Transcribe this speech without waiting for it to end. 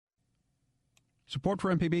Support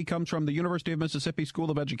for MPB comes from the University of Mississippi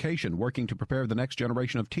School of Education, working to prepare the next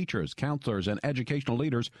generation of teachers, counselors, and educational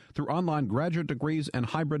leaders through online graduate degrees and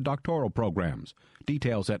hybrid doctoral programs.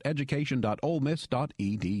 Details at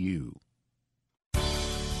education.olemiss.edu.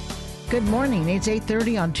 Good morning. It's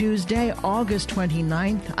 8:30 on Tuesday, August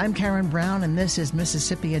 29th. I'm Karen Brown, and this is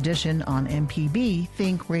Mississippi Edition on MPB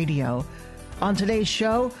Think Radio. On today's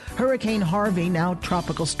show, Hurricane Harvey, now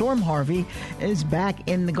Tropical Storm Harvey, is back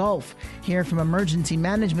in the Gulf. Hear from emergency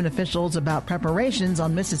management officials about preparations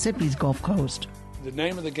on Mississippi's Gulf Coast. The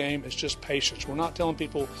name of the game is just patience. We're not telling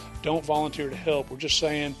people don't volunteer to help. We're just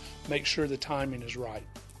saying make sure the timing is right.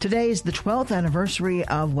 Today is the 12th anniversary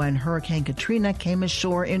of when Hurricane Katrina came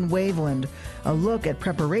ashore in Waveland. A look at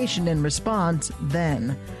preparation and response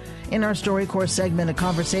then. In our StoryCorps segment, a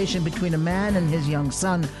conversation between a man and his young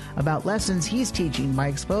son about lessons he's teaching by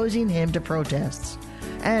exposing him to protests.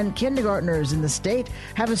 And kindergartners in the state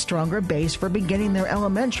have a stronger base for beginning their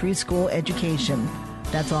elementary school education.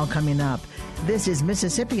 That's all coming up. This is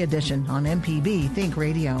Mississippi Edition on MPB Think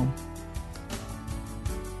Radio.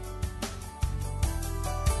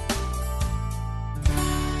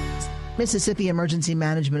 Mississippi emergency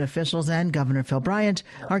management officials and Governor Phil Bryant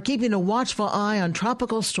are keeping a watchful eye on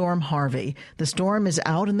Tropical Storm Harvey. The storm is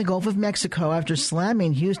out in the Gulf of Mexico after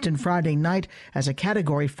slamming Houston Friday night as a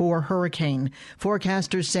Category 4 hurricane.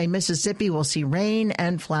 Forecasters say Mississippi will see rain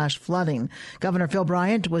and flash flooding. Governor Phil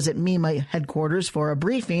Bryant was at MEMA headquarters for a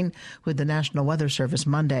briefing with the National Weather Service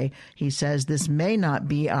Monday. He says this may not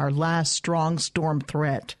be our last strong storm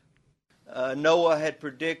threat. NOAA had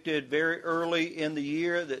predicted very early in the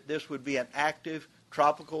year that this would be an active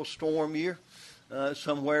tropical storm year.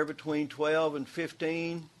 Somewhere between 12 and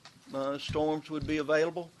 15 storms would be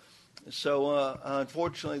available. So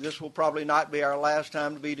unfortunately, this will probably not be our last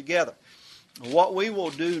time to be together. What we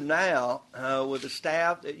will do now with the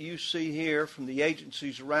staff that you see here from the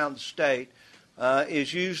agencies around the state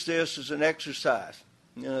is use this as an exercise.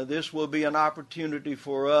 This will be an opportunity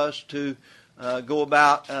for us to go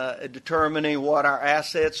about determining what our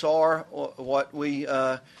assets are,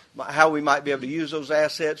 how we might be able to use those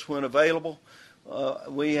assets when available.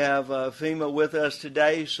 We have FEMA with us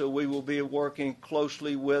today, so we will be working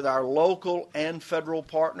closely with our local and federal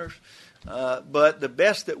partners. But the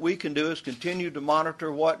best that we can do is continue to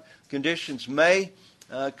monitor what conditions may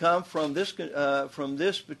come from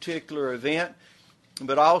this particular event,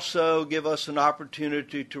 but also give us an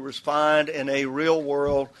opportunity to respond in a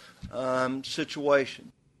real-world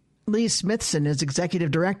situation. Lee Smithson is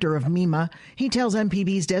executive director of MEMA. He tells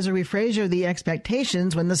MPB's Desiree Frazier the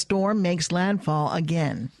expectations when the storm makes landfall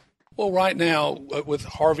again. Well, right now, with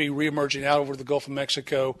Harvey reemerging out over the Gulf of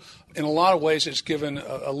Mexico, in a lot of ways it's given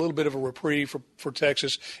a little bit of a reprieve for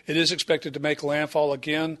Texas. It is expected to make landfall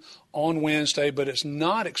again on Wednesday, but it's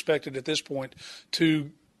not expected at this point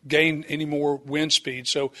to gain any more wind speed.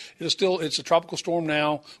 So it's a tropical storm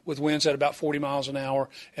now with winds at about 40 miles an hour,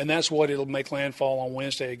 and that's what it'll make landfall on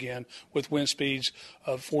Wednesday again with wind speeds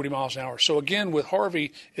of 40 miles an hour. So again, with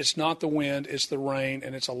Harvey, it's not the wind, it's the rain,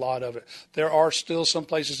 and it's a lot of it. There are still some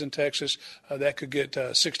places in Texas that could get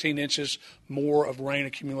 16 inches more of rain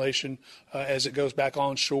accumulation as it goes back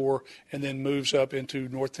onshore and then moves up into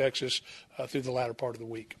North Texas through the latter part of the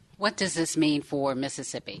week. What does this mean for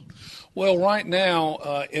Mississippi? Well, right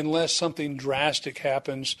now, unless something drastic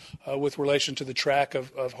happens with relation to the track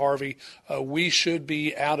of Harvey, we should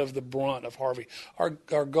be out of the brunt of Harvey. Our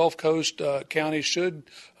Gulf Coast counties should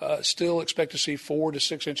still expect to see 4 to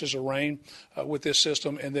 6 inches of rain with this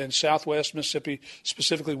system, and then southwest Mississippi,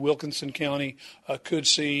 specifically Wilkinson County, could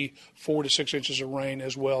see 4 to 6 inches of rain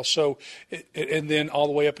as well. So, and then all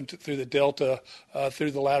the way up through the Delta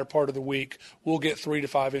through the latter part of the week, we'll get 3 to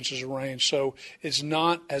 5 inches of rain. So it's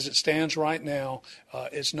not, as it stands right now,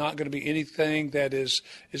 it's not going to be anything that is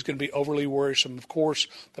going to be overly worrisome. Of course,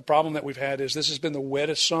 the problem that we've had is this has been the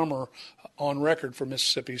wettest summer on record for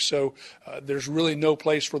Mississippi. So there's really no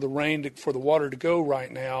place for the for the water to go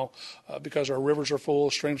right now because our rivers are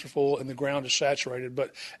full, streams are full, and the ground is saturated.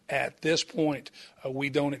 But at this point, we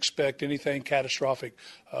don't expect anything catastrophic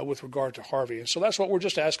with regard to Harvey. And so that's what we're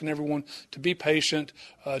just asking everyone to be patient.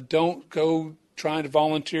 Don't go trying to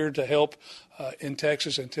volunteer to help in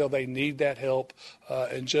Texas until they need that help,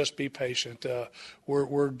 and just be patient.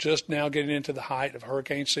 We're just now getting into the height of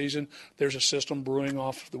hurricane season. There's a system brewing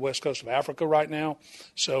off the west coast of Africa right now.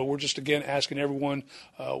 So we're just, again, asking everyone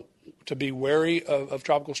to be wary of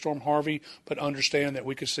Tropical Storm Harvey, but understand that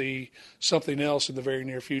we could see something else in the very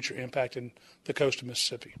near future impacting the coast of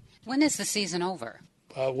Mississippi. When is the season over?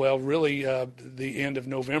 the end of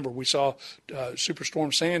November. We saw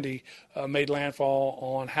Superstorm Sandy made landfall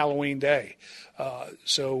on Halloween Day.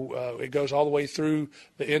 So it goes all the way through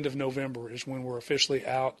the end of November is when we're officially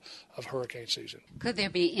out of hurricane season. Could there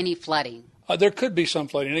be any flooding? There could be some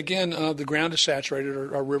flooding. Again, the ground is saturated.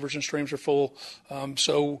 Our rivers and streams are full.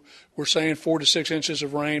 So we're saying 4 to 6 inches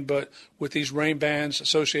of rain, but with these rain bands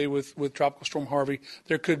associated with Tropical Storm Harvey,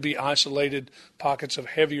 there could be isolated pockets of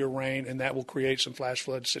heavier rain, and that will create some flash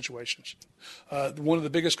flood situations. One of the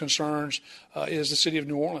biggest concerns is the city of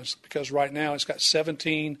New Orleans, because right now it's got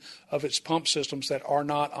 17 of its pump systems that are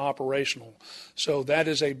not operational. So that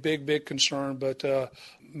is a big, big concern, but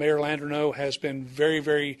Mayor Landreneau has been very,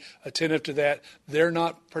 very attentive to that. They're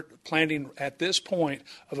not planning at this point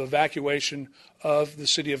of evacuation of the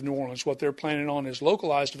city of New Orleans. What they're planning on is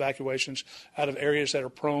localized evacuations out of areas that are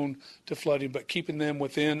prone to flooding, but keeping them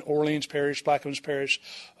within Orleans Parish, Plaquemines Parish,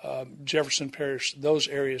 Jefferson Parish, those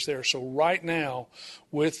areas there. So right now,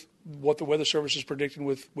 with what the Weather Service is predicting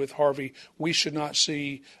with Harvey, we should not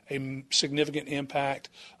see a significant impact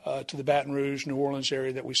to the Baton Rouge, New Orleans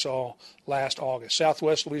area that we saw last August.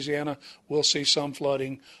 Southwest Louisiana will see some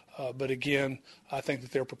flooding, but again, I think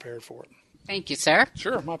that they're prepared for it. Thank you, sir.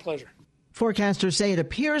 Sure, my pleasure. Forecasters say it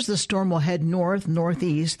appears the storm will head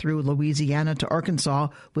northeast through Louisiana to Arkansas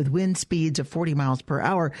with wind speeds of 40 miles per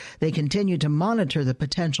hour. They continue to monitor the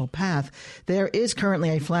potential path. There is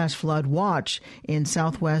currently a flash flood watch in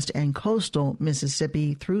southwest and coastal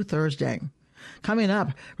Mississippi through Thursday. Coming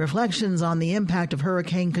up, reflections on the impact of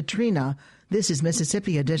Hurricane Katrina. This is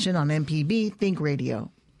Mississippi Edition on MPB Think Radio.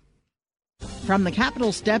 From the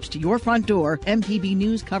Capitol steps to your front door, MPB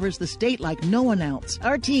News covers the state like no one else.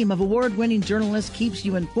 Our team of award-winning journalists keeps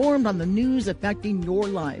you informed on the news affecting your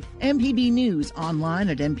life. MPB News, online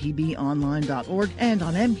at mpbonline.org and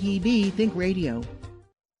on MPB Think Radio.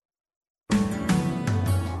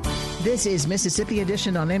 This is Mississippi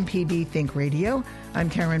Edition on MPB Think Radio. I'm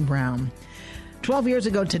Karen Brown. 12 years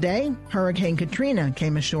ago today, Hurricane Katrina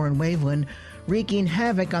came ashore in Waveland, wreaking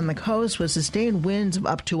havoc on the coast with sustained winds of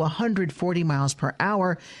up to 140 miles per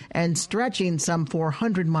hour and stretching some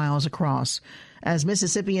 400 miles across. As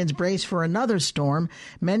Mississippians brace for another storm,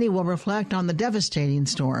 many will reflect on the devastating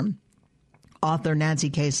storm. Author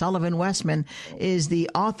Nancy K. Sullivan Westman is the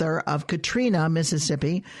author of Katrina,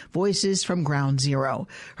 Mississippi, Voices from Ground Zero.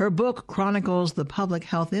 Her book chronicles the public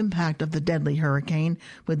health impact of the deadly hurricane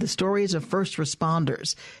with the stories of first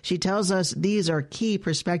responders. She tells us these are key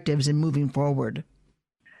perspectives in moving forward.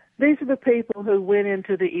 These are the people who went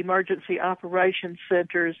into the emergency operations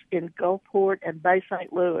centers in Gulfport and Bay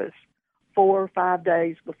St. Louis 4 or 5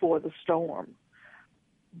 days before the storm.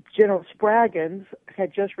 General Spraggins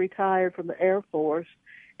had just retired from the Air Force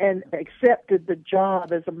and accepted the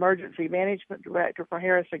job as emergency management director for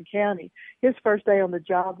Harrison County. His first day on the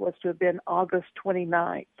job was to have been August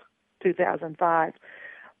 29th, 2005.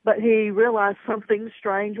 But he realized something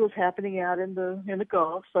strange was happening out in the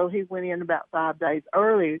Gulf, so he went in about 5 days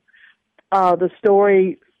early. The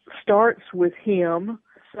story starts with him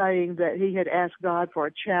saying that he had asked God for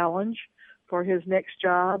a challenge for his next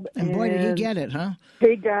job. And boy, did he get it, huh?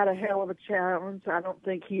 He got a hell of a challenge. I don't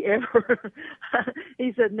think he ever,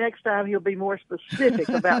 he said next time he'll be more specific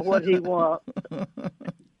about what he wants.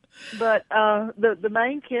 But the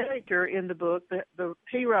main character in the book, the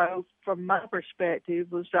hero from my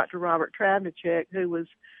perspective, was Dr. Robert Travnicek, who was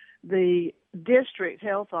the district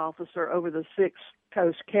health officer over the 6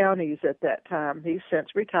 coast counties at that time. He's since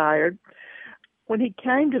retired. When he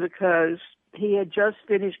came to the coast, he had just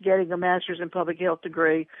finished getting a master's in public health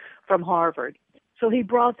degree from Harvard. So he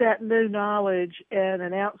brought that new knowledge and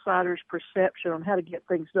an outsider's perception on how to get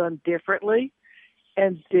things done differently,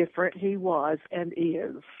 and different he was and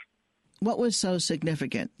is. What was so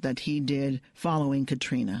significant that he did following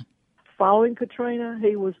Katrina? Following Katrina,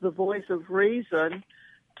 he was the voice of reason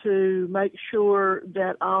to make sure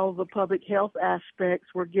that all the public health aspects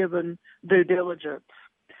were given due diligence.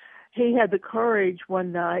 He had the courage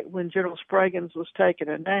one night when General Spraggins was taking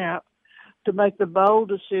a nap to make the bold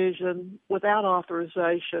decision without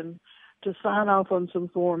authorization to sign off on some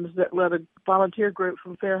forms that let a volunteer group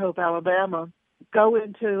from Fairhope, Alabama, go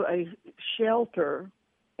into a shelter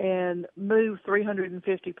and move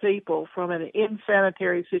 350 people from an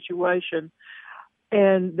insanitary situation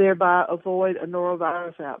and thereby avoid a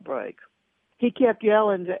norovirus outbreak. He kept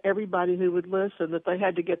yelling to everybody who would listen that they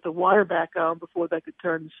had to get the water back on before they could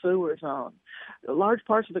turn the sewers on. Large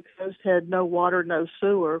parts of the coast had no water, no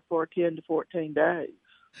sewer for 10 to 14 days.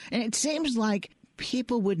 And it seems like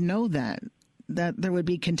people would know that that there would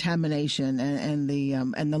be contamination and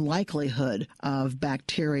the likelihood of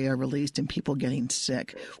bacteria released and people getting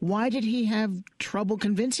sick. Why did he have trouble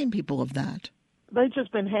convincing people of that? They've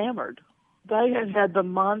just been hammered. They had the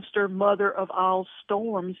monster mother of all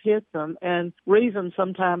storms hit them, and reason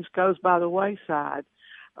sometimes goes by the wayside.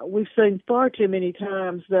 We've seen far too many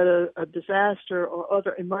times that a disaster or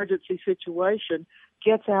other emergency situation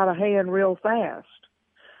gets out of hand real fast.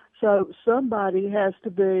 So somebody has to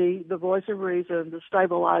be the voice of reason, the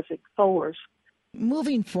stabilizing force.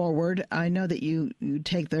 Moving forward, I know that you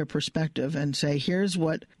take their perspective and say, here's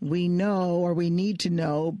what we know or we need to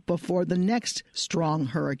know before the next strong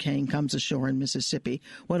hurricane comes ashore in Mississippi.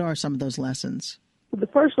 What are some of those lessons? The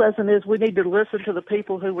first lesson is we need to listen to the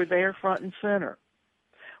people who were there front and center.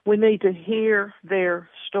 We need to hear their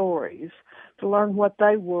stories to learn what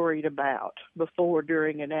they worried about before,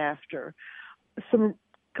 during, and after. Some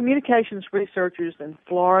communications researchers in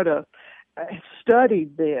Florida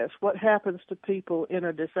studied this, what happens to people in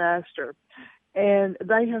a disaster, and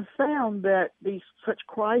they have found that these such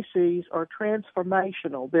crises are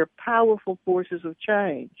transformational. They're powerful forces of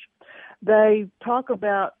change. They talk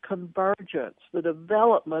about convergence, the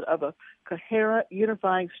development of a coherent,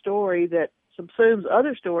 unifying story that subsumes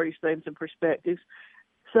other stories, themes, and perspectives.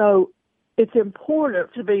 So it's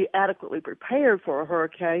important to be adequately prepared for a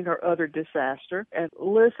hurricane or other disaster and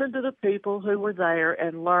listen to the people who were there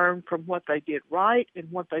and learn from what they did right and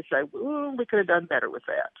what they say, we could have done better with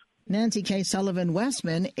that. Nancy K. Sullivan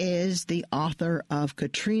Westman is the author of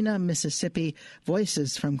Katrina, Mississippi,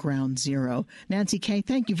 Voices from Ground Zero. Nancy K.,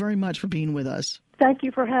 thank you very much for being with us. Thank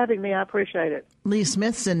you for having me. I appreciate it. Lee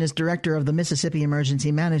Smithson is director of the Mississippi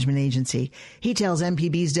Emergency Management Agency. He tells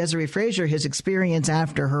MPB's Desiree Frazier his experience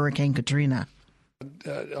after Hurricane Katrina.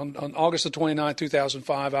 On August the 29th,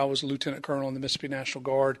 2005, I was a lieutenant colonel in the Mississippi National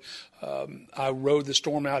Guard. I rode the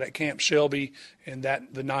storm out at Camp Shelby, and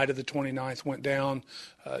the night of the 29th went down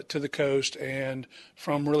to the coast. And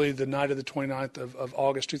from really the night of the 29th of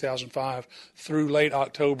August 2005 through late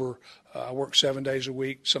October, I worked 7 days a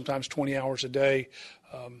week, sometimes 20 hours a day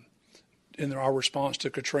in our response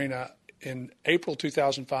to Katrina. In April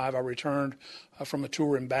 2005, I returned from a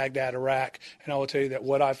tour in Baghdad, Iraq, and I will tell you that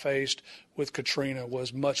what I faced with Katrina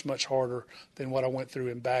was much, much harder than what I went through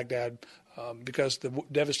in Baghdad because the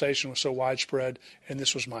devastation was so widespread, and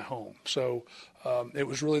this was my home. So it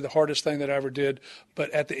was really the hardest thing that I ever did,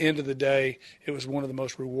 but at the end of the day, it was one of the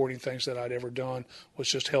most rewarding things that I'd ever done, was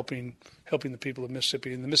just helping the people of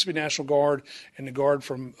Mississippi. And the Mississippi National Guard and the Guard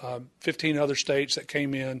from 15 other states that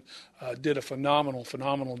came in did a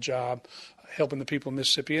phenomenal job helping the people of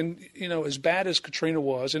Mississippi. And, you know, as bad as Katrina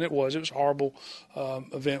was, and it was a horrible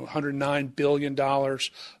event, $109 billion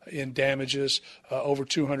in damages, over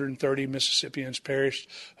 230 Mississippians perished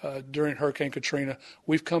during Hurricane Katrina.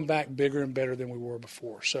 We've come back bigger and better than we were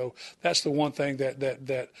before. So that's the one thing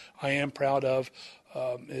that I am proud of,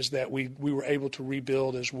 is that we were able to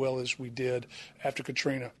rebuild as well as we did after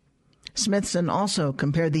Katrina. Smithson also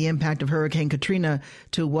compared the impact of Hurricane Katrina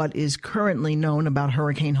to what is currently known about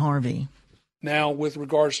Hurricane Harvey. Now, with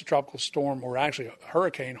regards to Tropical Storm, or actually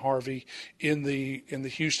Hurricane Harvey in the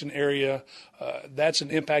Houston area, that's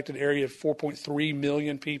an impacted area of 4.3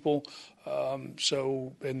 million people. And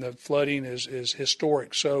the flooding is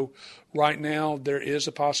historic. So right now there is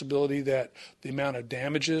a possibility that the amount of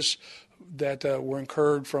damages that were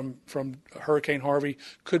incurred from Hurricane Harvey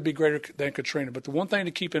could be greater than Katrina. But the one thing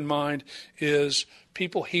to keep in mind is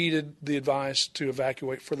people heeded the advice to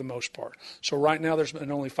evacuate for the most part. So right now there's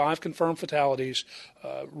been only 5 confirmed fatalities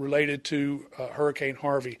related to Hurricane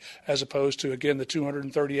Harvey, as opposed to, again, the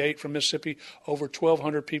 238 from Mississippi. Over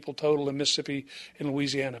 1,200 people total in Mississippi and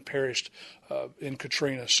Louisiana perished in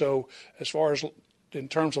Katrina. So as far as in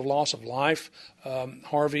terms of loss of life,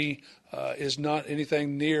 Harvey is not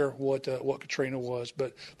anything near what Katrina was,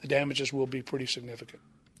 but the damages will be pretty significant.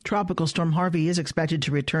 Tropical Storm Harvey is expected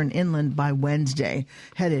to return inland by Wednesday,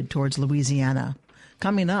 headed towards Louisiana.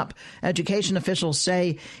 Coming up, education officials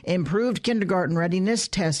say improved kindergarten readiness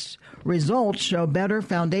test results show better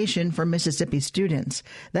foundation for Mississippi students.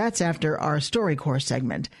 That's after our StoryCorps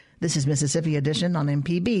segment. This is Mississippi Edition on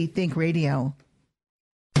MPB Think Radio.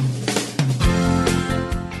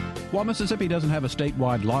 While Mississippi doesn't have a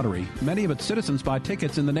statewide lottery, many of its citizens buy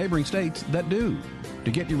tickets in the neighboring states that do.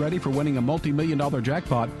 To get you ready for winning a multi-million-dollar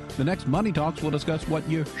jackpot, the next Money Talks will discuss what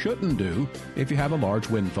you shouldn't do if you have a large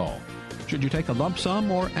windfall. Should you take a lump sum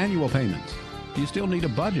or annual payments? Do you still need a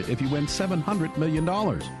budget if you win $700 million?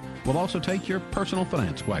 We'll also take your personal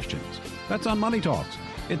finance questions. That's on Money Talks.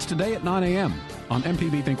 It's today at 9 a.m. on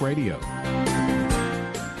MPB Think Radio.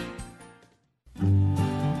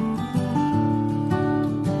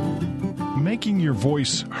 Making your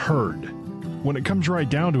voice heard. When it comes right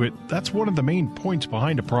down to it, that's one of the main points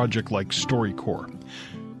behind a project like StoryCorps.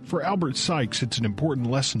 For Albert Sykes, it's an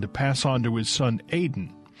important lesson to pass on to his son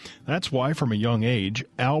Aiden. That's why, from a young age,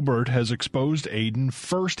 Albert has exposed Aiden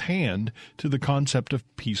firsthand to the concept of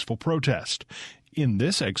peaceful protest. In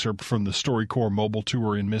this excerpt from the StoryCorps mobile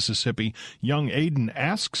tour in Mississippi, young Aiden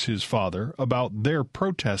asks his father about their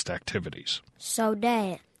protest activities. So,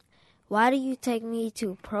 Dad, why do you take me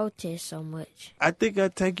to protest so much? I think I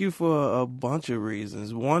take you for a bunch of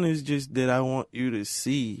reasons. One is just that I want you to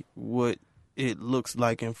see what it looks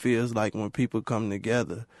like and feels like when people come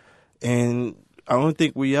together. And I don't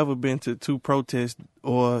think we ever been to two protests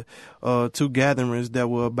or two gatherings that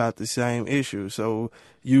were about the same issue. So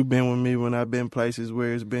you've been with me when I've been places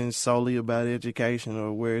where it's been solely about education,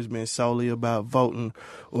 or where it's been solely about voting,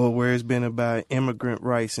 or where it's been about immigrant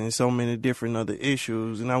rights and so many different other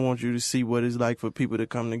issues. And I want you to see what it's like for people to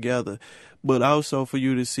come together, but also for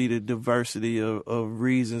you to see the diversity of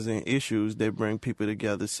reasons and issues that bring people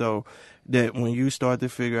together, so that when you start to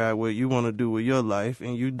figure out what you want to do with your life,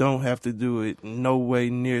 and you don't have to do it no way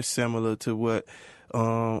near similar to what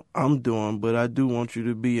I'm doing, but I do want you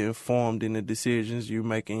to be informed in the decisions you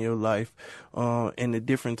make in your life, and the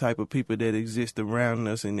different type of people that exist around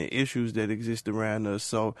us and the issues that exist around us.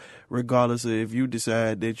 So regardless of if you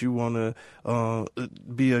decide that you want to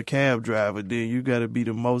be a cab driver, then you got to be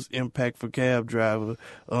the most impactful cab driver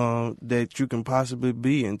that you can possibly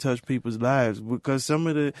be and touch people's lives. Because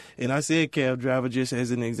and I said cab driver just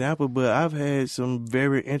as an example, but I've had some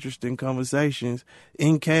very interesting conversations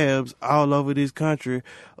in cabs all over this country,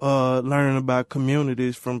 learning about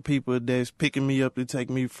communities from people that's picking me up to take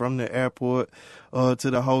me from the airport to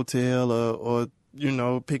the hotel, or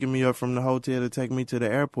picking me up from the hotel to take me to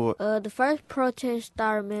the airport. The first protest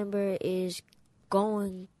I remember is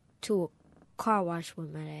going to a car wash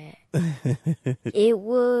with my dad. It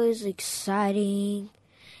was exciting,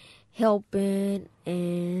 helping,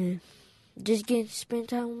 and just getting to spend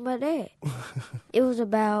time with my dad. It was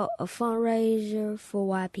about a fundraiser for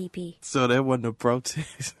YPP. So that wasn't a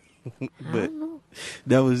protest. But I don't know.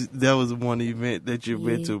 That was one event that you've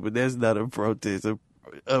been to, but that's not a protest.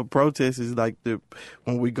 A protest is like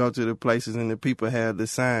when we go to the places and the people have the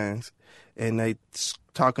signs and they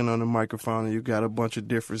talking on the microphone, and you got a bunch of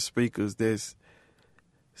different speakers that's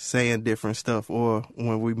saying different stuff, or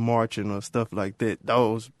when we marching or stuff like that.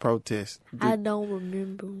 Those protests. I don't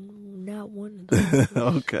remember not one of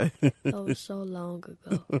those. Okay. That was so long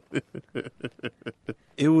ago.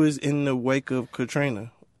 It was in the wake of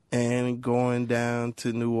Katrina and going down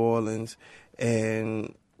to New Orleans,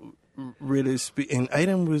 and really and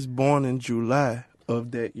Aiden was born in July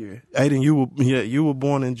of that year. Aiden, you were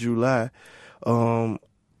born in July.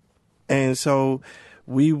 And so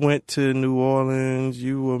we went to New Orleans.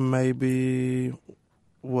 You were maybe,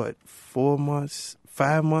 5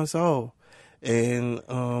 months old.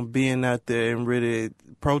 And being out there and really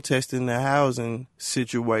protesting the housing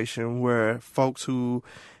situation, where folks who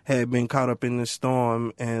had been caught up in the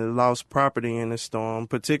storm and lost property in the storm,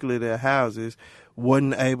 particularly their houses,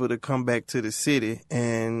 wasn't able to come back to the city,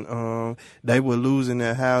 and they were losing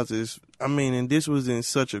their houses. I mean, and this was in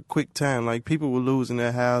such a quick time. Like, people were losing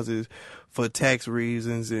their houses for tax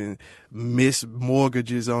reasons and missed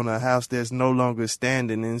mortgages on a house that's no longer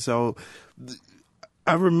standing. And so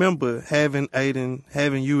I remember having Aiden,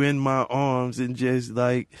 having you in my arms, and just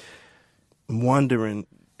like wondering,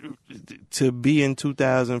 to be in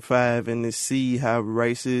 2005 and to see how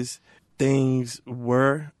racist things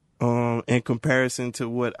were in comparison to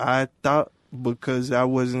what I thought, because I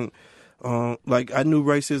wasn't, I knew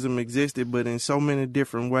racism existed, but in so many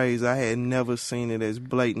different ways. I had never seen it as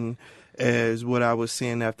blatant as what I was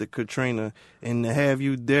seeing after Katrina. And to have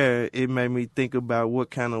you there, it made me think about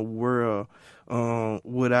what kind of world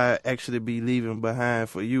would I actually be leaving behind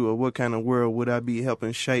for you, or what kind of world would I be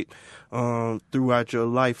helping shape throughout your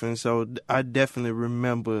life. And so I definitely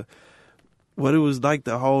remember what it was like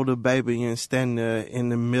to hold a baby and stand there in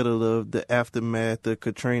the middle of the aftermath of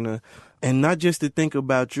Katrina, and not just to think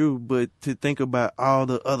about you, but to think about all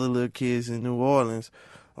the other little kids in New Orleans,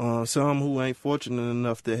 some who ain't fortunate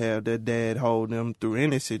enough to have their dad hold them through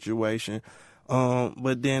any situation.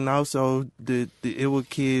 But then also it were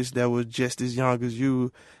kids that were just as young as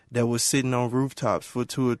you that were sitting on rooftops for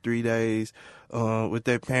 2 or 3 days with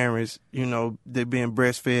their parents, they're being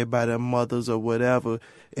breastfed by their mothers or whatever,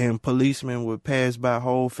 and policemen would pass by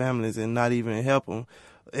whole families and not even help them.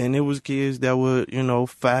 And it was kids that were,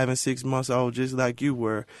 5 and 6 months old, just like you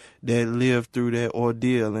were, that lived through that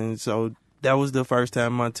ordeal. And so that was the first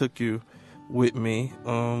time I took you with me.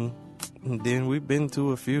 And then we've been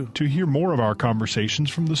to a few. To hear more of our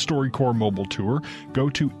conversations from the StoryCorps Mobile Tour,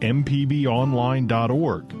 go to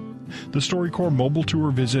mpbonline.org. The StoryCorps Mobile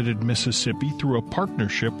Tour visited Mississippi through a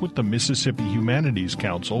partnership with the Mississippi Humanities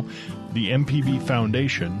Council, the MPB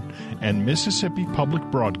Foundation, and Mississippi Public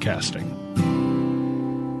Broadcasting.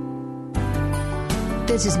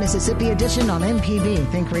 This is Mississippi Edition on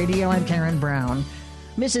MPB Think Radio. I'm Karen Brown.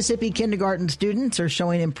 Mississippi kindergarten students are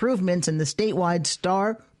showing improvements in the statewide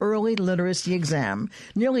STAR Early Literacy Exam.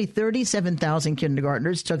 Nearly 37,000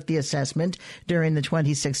 kindergartners took the assessment during the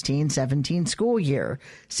 2016-17 school year.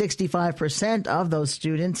 65% of those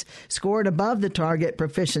students scored above the target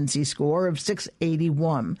proficiency score of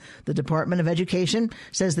 681. The Department of Education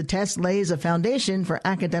says the test lays a foundation for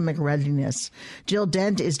academic readiness. Jill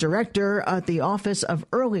Dent is director at the Office of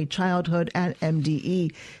Early Childhood at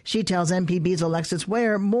MDE. She tells MPB's Alexis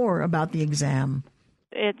Ware more about the exam.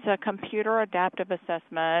 It's a computer adaptive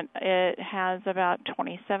assessment. It has about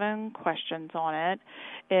 27 questions on it.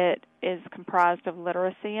 It is comprised of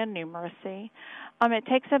literacy and numeracy. It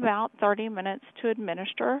takes about 30 minutes to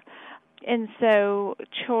administer. And so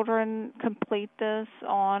children complete this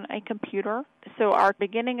on a computer. So our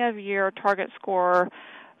beginning of year target score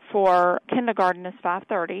for kindergarten is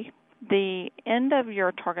 530. The end of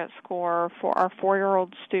year target score for our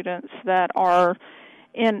 4-year-old students that are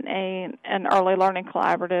in an early learning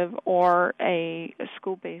collaborative or a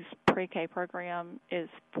school-based pre-K program is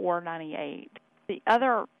 498. The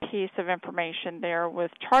other piece of information there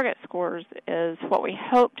with target scores is what we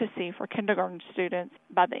hope to see for kindergarten students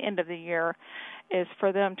by the end of the year is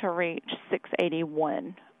for them to reach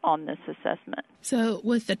 681 on this assessment. So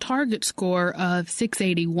with the target score of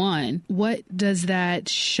 681, what does that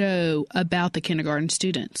show about the kindergarten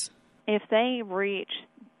students? If they reach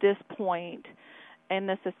this point in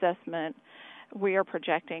this assessment, we are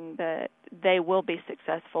projecting that they will be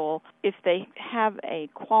successful if they have a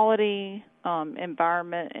quality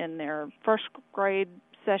environment in their first grade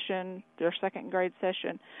session, their second grade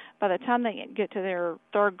session. By the time they get to their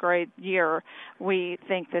third grade year, we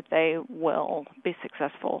think that they will be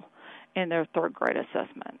successful in their third grade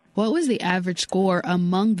assessment. What was the average score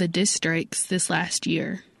among the districts this last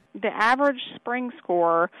year? The average spring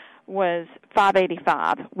score was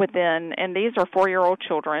 585 within, and these are 4-year-old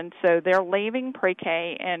children, so they're leaving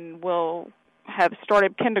pre-K and will have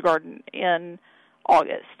started kindergarten in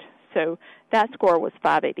August. So that score was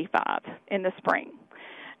 585 in the spring.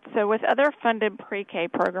 So with other funded pre-K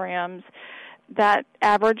programs, that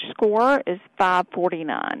average score is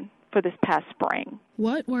 549 for this past spring.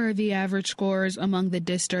 What were the average scores among the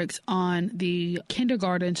districts on the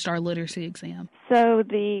kindergarten STAR literacy exam? So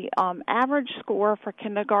the average score for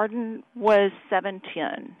kindergarten was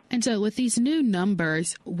 710. And so with these new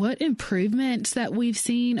numbers, what improvements that we've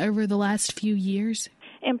seen over the last few years?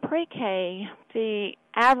 In pre-K, the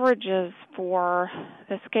averages for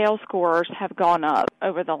the scale scores have gone up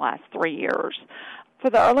over the last 3 years. For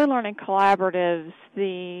the early learning collaboratives,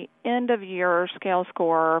 the end-of-year scale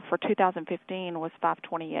score for 2015 was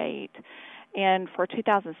 528, and for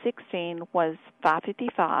 2016 was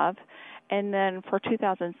 555, and then for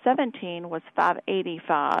 2017 was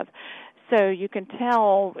 585. So you can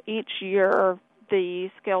tell each year the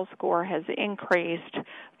scale score has increased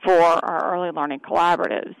for our early learning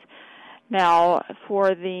collaboratives. Now,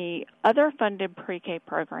 for the other funded pre-K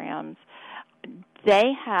programs,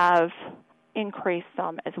 they have increased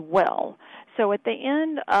some as well. So at the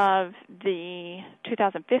end of the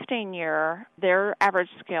 2015 year, their average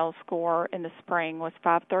scale score in the spring was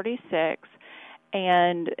 536,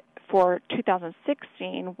 and for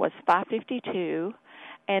 2016 was 552,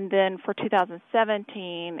 and then for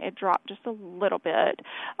 2017 it dropped just a little bit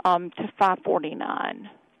to 549.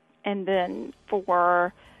 And then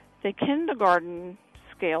for the kindergarten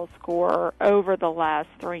scale score over the last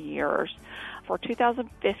 3 years, for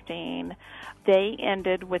 2015, they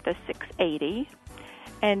ended with a 680,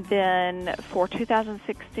 and then for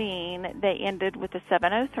 2016, they ended with a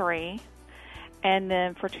 703, and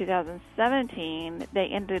then for 2017, they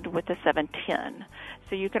ended with a 710.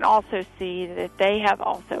 So you can also see that they have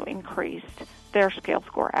also increased their scale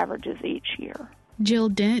score averages each year. Jill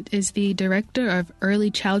Dent is the Director of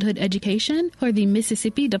Early Childhood Education for the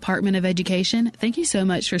Mississippi Department of Education. Thank you so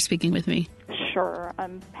much for speaking with me. Sure,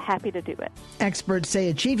 I'm happy to do it. Experts say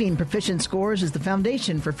achieving proficient scores is the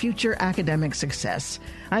foundation for future academic success.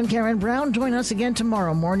 I'm Karen Brown. Join us again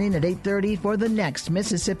tomorrow morning at 8:30 for the next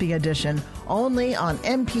Mississippi edition, only on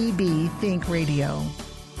MPB Think Radio.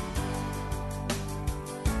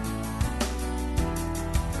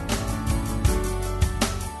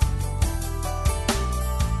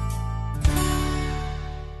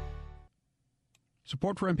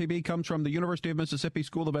 Support for MPB comes from the University of Mississippi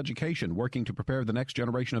School of Education, working to prepare the next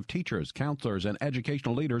generation of teachers, counselors, and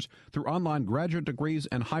educational leaders through online graduate degrees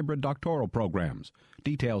and hybrid doctoral programs.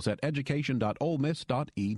 Details at education.olemiss.edu.